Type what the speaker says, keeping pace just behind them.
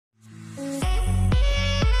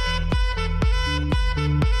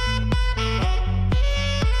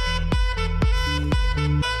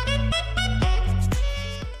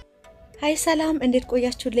ሃይ ሰላም እንዴት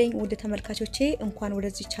ቆያችሁልኝ ውድ ተመልካቾቼ እንኳን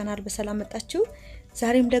ወደዚህ ቻናል በሰላም መጣችሁ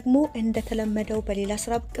ዛሬም ደግሞ እንደተለመደው በሌላ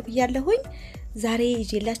ስራ ብቅ ብያለሁኝ ዛሬ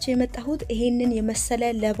ይዤላችሁ የመጣሁት ይሄንን የመሰለ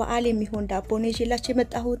ለበዓል የሚሆን ዳቦ ነው ይዤላችሁ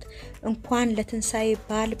የመጣሁት እንኳን ለትንሳኤ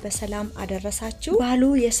በዓል በሰላም አደረሳችሁ በዓሉ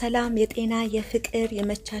የሰላም የጤና የፍቅር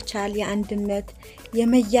የመቻቻል የአንድነት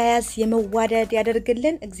የመያያዝ የመዋደድ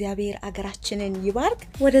ያደርግልን እግዚአብሔር አገራችንን ይባርክ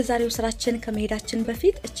ወደ ዛሬው ስራችን ከመሄዳችን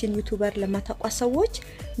በፊት እቺን ዩቲዩበር ለማታውቁ ሰዎች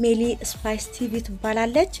ሜሊ ስፓይስ ቲቪ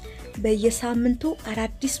ትባላለች በየሳምንቱ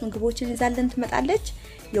አዳዲስ ምግቦችን ይዛለን ትመጣለች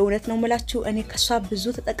የእውነት ነው መላችሁ እኔ ከሷ ብዙ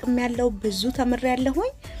ተጠቅሜያለሁ ብዙ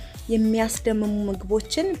ተምሬያለሁኝ የሚያስደምሙ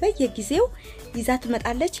ምግቦችን በየጊዜው ይዛ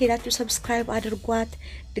ትመጣለች ሄዳችሁ ሰብስክራይብ አድርጓት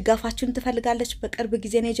ድጋፋችሁን ትፈልጋለች በቅርብ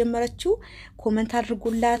ጊዜ ነው የጀመረችው ኮሜንት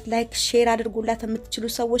አድርጉላት ላይክ ሼር አድርጉላት የምትችሉ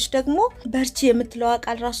ሰዎች ደግሞ በርቺ የምትለው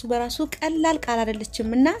ቃል ራሱ በራሱ ቀላል ቃል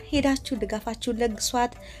አይደለችምና ሄዳችሁ ድጋፋችሁን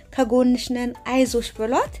ለግሷት ከጎንሽ ነን አይዞሽ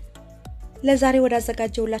ብሏት ለዛሬ ወደ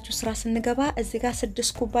አዘጋጀውላችሁ ስራ ስንገባ እዚህ ጋር 6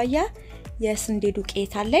 ኩባያ የስንዴ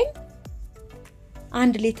ዱቄት አለኝ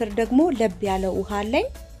 1 ሊትር ደግሞ ለብ ያለ ውሃ አለኝ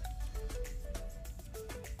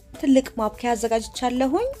ትልቅ ማብኪያ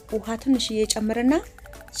አዘጋጅቻለሁኝ ውሃ ትንሽ እየጨመርና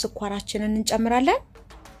ስኳራችንን እንጨምራለን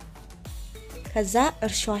ከዛ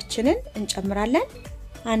እርሾአችንን እንጨምራለን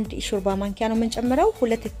 1 የሾርባ ማንኪያ ነው የምንጨምረው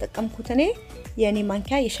 2 የተጠቀምኩት እኔ የኔ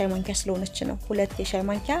ማንኪያ የሻይ ማንኪያ ስለሆነች ነው 2 የሻይ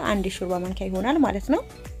ማንኪያ 1 የሾርባ ማንኪያ ይሆናል ማለት ነው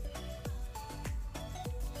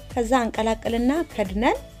ከዛ አንቀላቅልና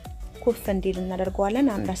ከድነን ኩፍ እንዲል እናደርገዋለን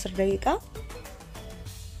 10 ደቂቃ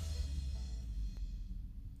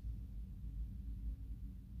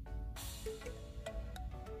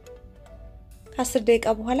ከ10 ደቂቃ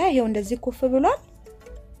በኋላ ይሄው እንደዚህ ኩፍ ብሏል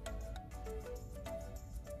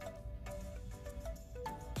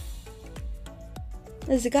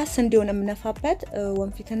እዚህ ጋር ስንዴውን የምነፋበት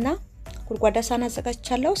ወንፊትና ጉርጓዳ ሳህን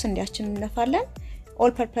አዘጋጅቻለሁ ስንዴያችንን እንነፋለን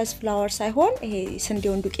ኦል ፐርፐስ ፍላወር ሳይሆን ይሄ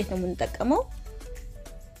ስንዴውን ዱቄት ነው የምንጠቀመው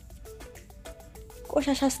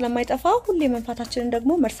ቆሻሻ ስለማይጠፋ ሁሌ መንፋታችንን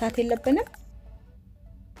ደግሞ መርሳት የለብንም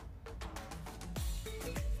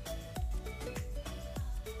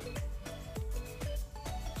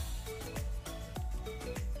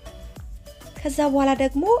ከዛ በኋላ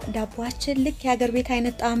ደግሞ ዳቦአችን ልክ የሀገር ቤት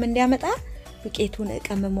አይነት ጣዕም እንዲያመጣ ዱቄቱን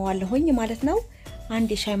እቀመመዋለሁኝ ማለት ነው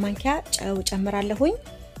 1 የሻይ ማንኪያ ጨው ጨምራለሁኝ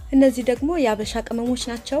እነዚህ ደግሞ ያበሻ ቅመሞች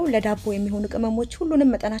ናቸው ለዳቦ የሚሆኑ ቅመሞች ሁሉንም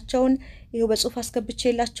መጠናቸውን ይሄው በጽሁፍ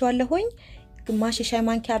አስገብቼላችኋለሁኝ ግማሽ የሻይ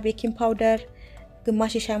ማንኪያ ቤኪንግ ፓውደር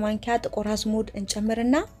ግማሽ የሻይ ማንኪያ ጥቁር አዝሙድ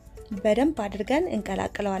እንጨምርና በደንብ አድርገን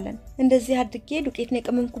እንቀላቅለዋለን እንደዚህ አድርጌ ዱቄትን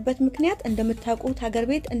የቀመምኩበት ምክንያት እንደምታውቁት ሀገር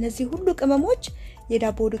ቤት እነዚህ ሁሉ ቅመሞች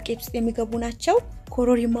የዳቦ ዱቄት ውስጥ የሚገቡ ናቸው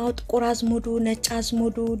ኮሮሪማው ጥቁር አዝሙዱ ነጭ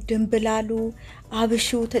አዝሙዱ ድንብላሉ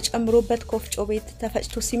አብሹ ተጨምሮበት ኮፍጮ ቤት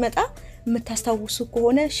ተፈጭቶ ሲመጣ የምታስታውሱ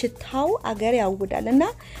ከሆነ ሽታው አገር ያውዳልና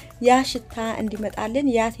ያ ሽታ እንዲመጣልን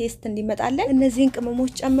ያ ቴስት እንዲመጣልን እነዚህን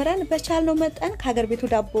ቅመሞች ጨምረን በቻልነው መጠን ከሀገር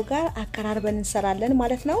ቤቱ ዳቦ ጋር አቀራርበን እንሰራለን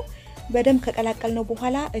ማለት ነው በደም ከቀላቀልነው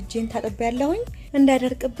በኋላ እጄን ታጥቤያለሁኝ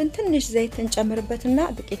እንዳይደርቅብን ትንሽ ዘይት እንጨምርበትና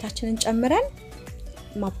ዱቄታችንን ጨምረን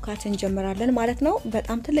ማብካት እንጀምራለን ማለት ነው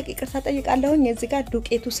በጣም ትልቅ ይቅርታ ጠይቃለሁኝ እዚህ ጋር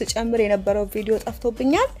ዱቄቱ ስጨምር የነበረው ቪዲዮ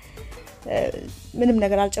ጠፍቶብኛል ምንም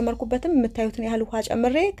ነገር አልጨመርኩበትም የምታዩትን ያህል ውሃ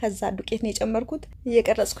ጨምሬ ከዛ ዱቄት ነው የጨመርኩት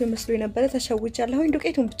እየቀረጽኩኝ መስሎ የነበረ ተሸውጃለሁኝ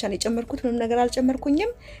ዱቄቱን ብቻ ነው የጨመርኩት ምንም ነገር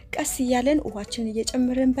አልጨመርኩኝም ቀስ ይያለን ውሃችን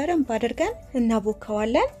እየጨመርን በደንብ አድርገን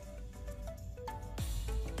እናቦካዋለን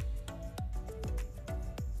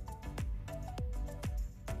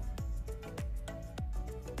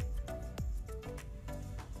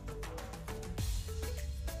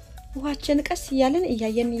ውሃችን ቀስ ይያለን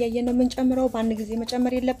እያየን ነው የምንጨምረው በአንድ ጊዜ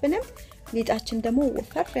መጨመር የለብንም ሊጣችን ደግሞ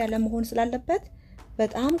ወፈር ያለ መሆን ስላለበት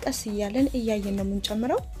በጣም ቀስ ይያለን እያየን ነው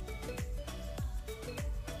የምንጨምረው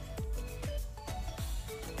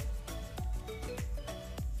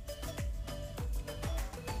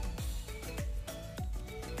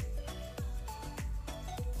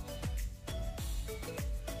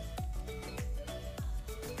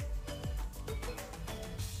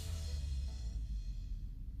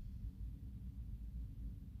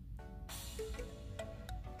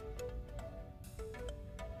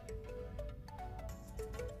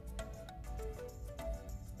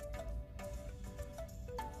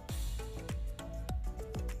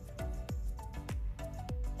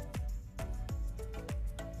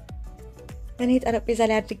እኔ ጠረጴዛ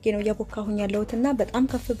ላይ አድርጌ ነው ያቦካሁኝ ያለውትና በጣም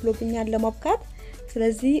ከፍ ብሎብኛል ለማብካት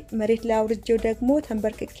ስለዚህ መሬት ላይ አውርጄው ደግሞ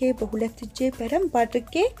ተንበርክኬ በሁለት እጄ በደንብ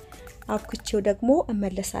አድርጌ አብክቼው ደግሞ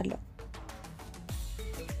እመለሳለሁ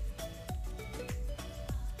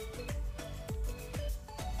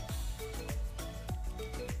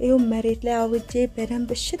ይሄው መሬት ላይ አውጄ በደንብ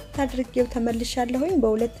እሽት አድርጌው ተመልሻለሁኝ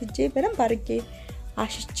በሁለት እጄ በደንብ አድርጌ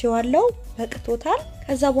አሽቼዋለሁ በቅቶታል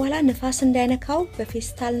ከዛ በኋላ ንፋስ እንዳይነካው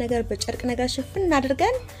በፌስታል ነገር በጨርቅ ነገር ሽፍን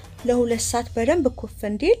አድርገን ለ2 ሰዓት በደንብ ኩፍ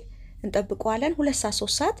እንዲል እንጠብቀዋለን 2 ሰዓት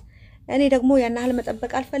 3 ሰዓት እኔ ደግሞ ያን ያህል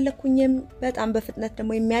መጠበቅ አልፈለኩኝም በጣም በፍጥነት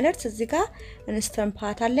ደግሞ የሚያደርስ እዚህ ጋር ኢንስተንት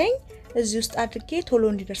ፓት አለኝ እዚህ ውስጥ አድርጌ ቶሎ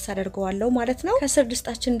እንዲደርስ አደርገዋለሁ ማለት ነው ከስር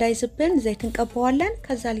ድስታችን እንዳይዝብን ዘይት እንቀባዋለን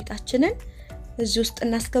ከዛ ሊጣችንን እዚህ ውስጥ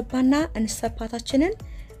እናስገባና ኢንስተንት ፓታችንን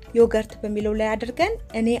ዮገርት በሚለው ላይ አድርገን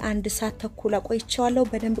እኔ 1 ሰዓት ተኩል አቆይቻለሁ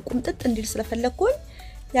በደንብ ቁምጥጥ እንዲል ስለፈለኩኝ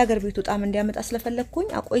ያገር ቤቱ ጣም እንዲያመጣ ስለፈለኩኝ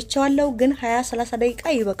አቆይቻለሁ ግን 20-30 ደቂቃ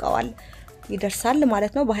ይበቃዋል ይደርሳል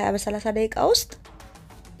ማለት ነው በ20 በ30 ደቂቃ ውስጥ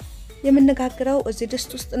የምንጋግረው እዚህ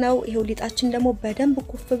ድስት ውስጥ ነው ይሄው ሊጣችን ደግሞ በደንብ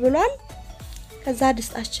ኩፍ ብሏል ከዛ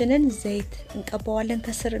ድስታችንን ዘይት እንቀባዋለን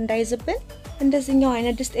ከስር እንዳይዝብን እንደዚህኛው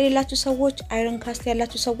አይነት ድስት የሌላችሁ ሰዎች አይረን ካስት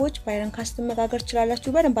ያላችሁ ሰዎች በአይረን ካስት መጋገር ትችላላችሁ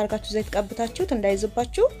በደንብ አድርጋችሁ ዘይት ቀብታችሁት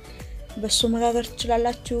እንዳይዝባችሁ በሱ መጋገር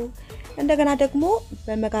ትችላላችሁ እንደገና ደግሞ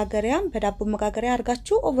በመጋገሪያም በዳቦ መጋገሪያ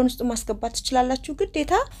አድርጋችሁ ኦቨን ውስጥ ማስገባት ትችላላችሁ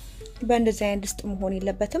ግዴታ በእንደዚህ አይነት ድስት መሆን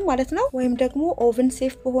የለበትም ማለት ነው ወይም ደግሞ ኦቨን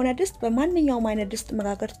ሴፍ በሆነ ድስት በማንኛውም አይነት ድስት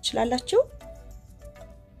መጋገር ትችላላችሁ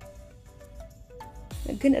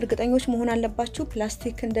ግን እርግጠኞች መሆን አለባችሁ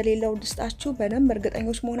ፕላስቲክ እንደሌለው ድስታችሁ በደንብ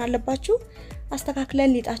እርግጠኞች መሆን አለባችሁ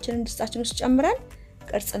አስተካክለን ሊጣችንን ድስታችን ውስጥ ጨምረን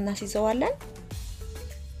ቅርጽ እናስይዘዋለን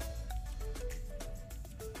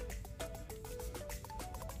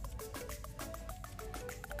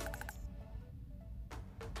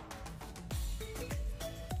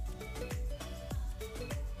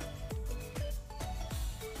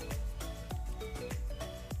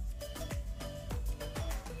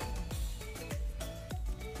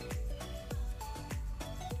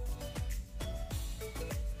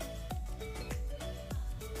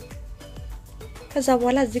ከዛ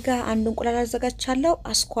በኋላ እዚህ ጋር አንድ እንቁላል አዘጋጅቻለሁ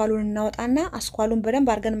አስኳሉን እናወጣና አስኳሉን በደንብ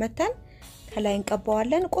አድርገን መተን ከላይ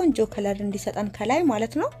እንቀባዋለን ቆንጆ ከለር እንዲሰጠን ከላይ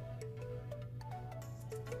ማለት ነው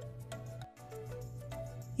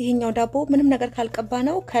ይሄኛው ዳቦ ምንም ነገር ካልቀባ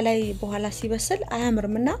ነው ከላይ በኋላ ሲበስል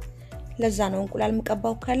አያምርምና ለዛ ነው እንቁላል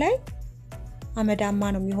መቀባው ከላይ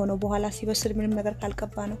አመዳማ ነው የሚሆነው በኋላ ሲበስል ምንም ነገር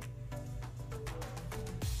ካልቀባ ነው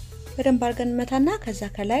በደንብ አድርገን መታና ከዛ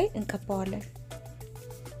ከላይ እንቀባዋለን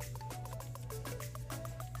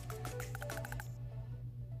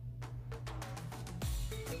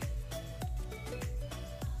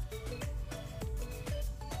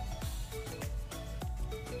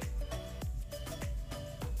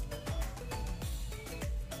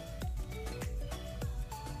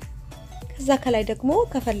ከዛ ከላይ ደግሞ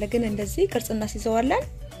ከፈለግን እንደዚህ ቅርጽ እናስይዘዋለን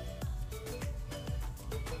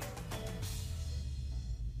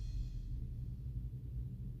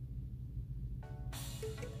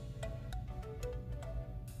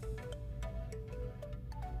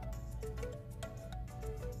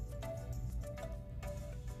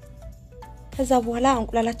ከዛ በኋላ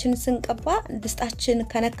እንቁላላችንን ስንቀባ ድስታችን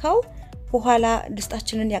ከነካው በኋላ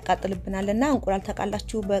ድስታችንን ያቃጥልብናልና እንቁላል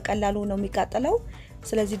ተቃላችሁ በቀላሉ ነው የሚቃጠለው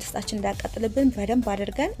ስለዚህ ድስታችን እንዳያቃጥልብን በደንብ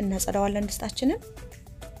አድርገን እናጸዳዋለን ድስታችንን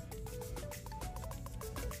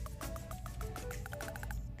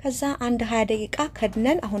ከዛ አንድ 20 ደቂቃ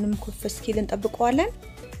ከድነን አሁንም ኩፍ እስኪል እንጠብቀዋለን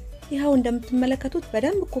ይሄው እንደምትመለከቱት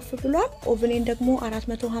በደንብ ኩፍ ብሏል ኦቨኔን ደግሞ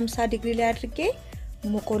 450 ዲግሪ ላይ አድርጌ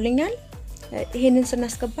ሞቆልኛል ይሄንን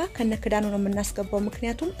ስናስገባ ከነክዳኑ ነው የምናስገባው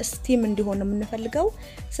ምክንያቱም ስቲም እንዲሆን ነው የምንፈልገው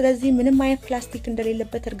ስለዚህ ምንም አይነት ፕላስቲክ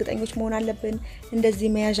እንደሌለበት እርግጠኞች መሆን አለብን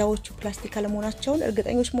እንደዚህ መያዣዎቹ ፕላስቲክ አለመሆናቸውን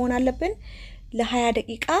እርግጠኞች መሆን አለብን ለ20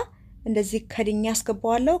 ደቂቃ እንደዚህ ከድኛ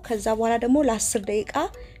አስገባዋለሁ ከዛ በኋላ ደግሞ ለ10 ደቂቃ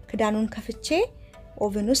ክዳኑን ከፍቼ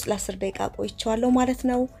ኦቨን ውስጥ ለ10 ደቂቃ ቆይቻለሁ ማለት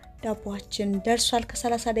ነው ዳቦአችን ደርሷል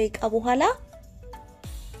ከ30 ደቂቃ በኋላ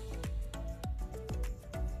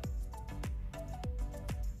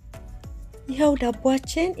ይሄው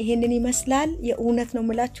ዳቦአችን ይሄንን ይመስላል የኡነት ነው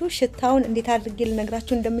መላችሁ ሽታውን እንዴት አድርጌ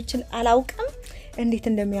ልነግራችሁ እንደምችል አላውቅም እንዴት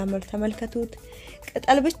እንደሚያምር ተመልከቱት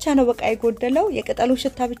ቅጠል ብቻ ነው በቃ ይጎደለው የቅጠሉ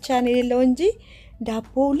ሽታ ብቻ ነው የሌለው እንጂ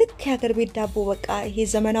ዳቦ ልክ ያገር ቤት ዳቦ በቃ ይሄ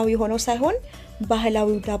ዘመናዊ ሆኖ ሳይሆን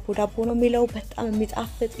ባህላዊው ዳቦ ነው የሚለው በጣም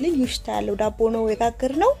የሚጣፍጥ ልዩ ሽታ ያለው ዳቦ ነው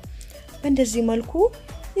የጋገር ነው በእንደዚህ መልኩ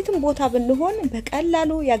የትም ቦታ ብንሆን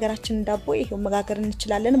በቀላሉ ያገራችንን ዳቦ ይሄው መጋገር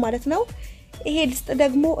እንችላለን ማለት ነው ይሄ ድስት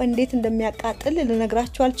ደግሞ እንዴት እንደሚያቃጥል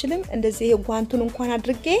ልነግራችሁ አልችልም እንደዚህ ይሄ ጓንቱን እንኳን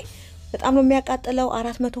አድርጌ በጣም ነው የሚያቃጥለው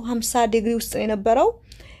 450 ዲግሪ ውስጥ ነው የነበረው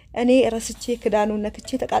እኔ ረስቼ ክዳኑን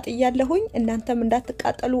ነክቼ ተቃጥያለሁኝ እናንተም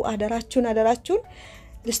እንዳትቃጠሉ አደራችሁን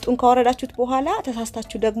ድስቱን ካወረዳችሁት በኋላ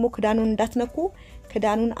ተሳስታችሁ ደግሞ ክዳኑን እንዳትነኩ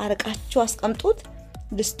ክዳኑን አርቃችሁ አስቀምጡት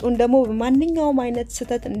ድስቱን ደግሞ በማንኛውም አይነት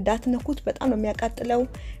ስተት እንዳትነኩት በጣም ነው የሚያቃጥለው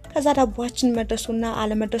ከዛ ዳቦአችን መድረሱና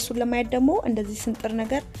አለመድረሱን ለማየት ደግሞ እንደዚህ ስንጥር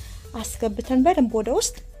ነገር አስገብተን በደንብ ወደ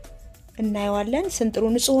ውስጥ እናየዋለን ስንጥሩ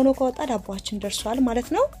ንጹህ ሆኖ ከወጣ ዳቦአችን ደርሷል ማለት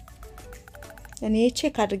ነው እኔ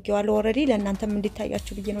ቼክ አድርጌዋለሁ ኦሬዲ ለእናንተም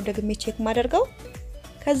እንዲታያችሁ ብዬ ነው ደግሜ ቼክ ማደርገው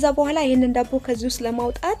ከዛ በኋላ ይሄንን ዳቦ ከዚህ ውስጥ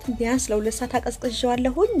ለማውጣት ቢያንስ ለ2 ሰዓት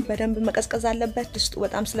አቀዝቅዤዋለሁኝ በደንብ መቀዝቀዝ አለበት ድስቱ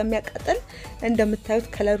በጣም ስለሚያቃጥል እንደምታዩት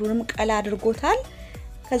ከለሩንም ቀላ አድርጎታል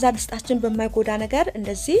ከዛ ድስታችን በማይጎዳ ነገር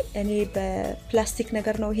እንደዚህ እኔ በፕላስቲክ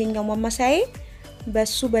ነገር ነው ይሄኛው ማማሳዬ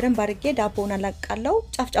በሱ በደንብ አድርጌ ዳቦውን አላቃለው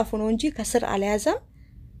ጫፍጫፉ ነው እንጂ ከስር አልያዘም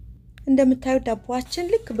እንደምታዩት ዳቦአችን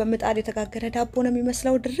ልክ በምጣድ የተጋገረ ዳቦ ነው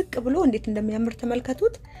የሚመስለው ድርቅ ብሎ እንዴት እንደሚያምር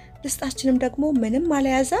ተመልከቱት ድስታችንም ደግሞ ምንም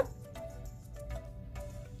አልያዘም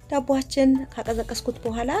ዳቦአችን ካቀዘቀዝኩት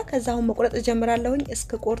በኋላ ከዛው መቁረጥ ጀምራለሁኝ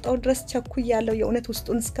እስከ ቆርጠው ድረስ ቸኩያለሁ የእውነት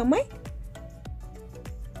ውስጡን እስከማይ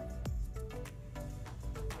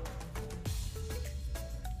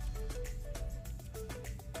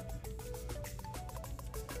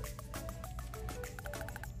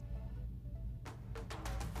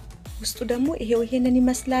ውስጡ ደግሞ ይሄንን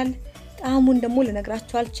ይመስላል ጣሙን ደግሞ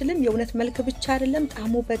ልነግራችሁ አልችልም የእውነት መልክ ብቻ አይደለም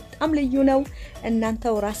ጣሙ በጣም ልዩ ነው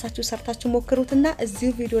እናንተው ራሳችሁ ሰርታችሁ ሞክሩትና እዚሁ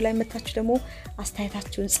ቪዲዮ ላይ መታችሁ ደግሞ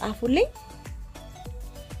አስተያየታችሁን ጻፉልኝ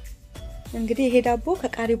እንግዲህ ይሄ ዳቦ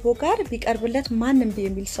ከቃሪቦ ጋር ቢቀርብለት ማንንም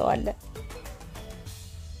ቢሚል ሰው አለ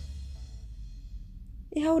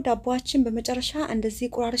ይሄው ዳቦአችን በመጨረሻ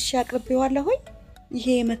እንደዚህ ቁራርሽ ያቅርቤዋለሁኝ ይሄ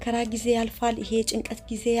መከራ ጊዜ ያልፋል ይሄ ጭንቀት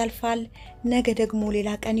ጊዜ ያልፋል ነገ ደግሞ ሌላ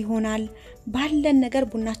ቀን ይሆናል ባለን ነገር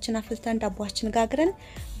ቡናችን አፍልተን ዳቦአችን ጋግረን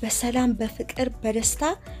በሰላም በፍቅር በደስታ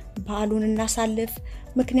በዓሉን እናሳልፍ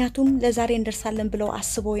ምክንያቱም ለዛሬ እንደርሳለን ብለው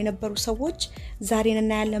አስበው የነበሩ ሰዎች ዛሬን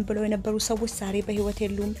እናያለን ብለው የነበሩ ሰዎች ዛሬ በህይወት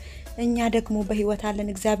የሉም እኛ ደግሞ በህይወት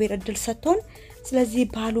አለን እግዚአብሔር እድል ሰጥቶን ስለዚህ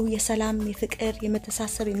ባሉ የሰላም የፍቅር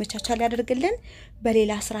የመተሳሰብ የመቻቻል ያደርግልን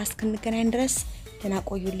በሌላ ስራ እስክንገናኝ ድረስ ደህና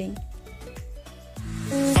ቆዩልኝ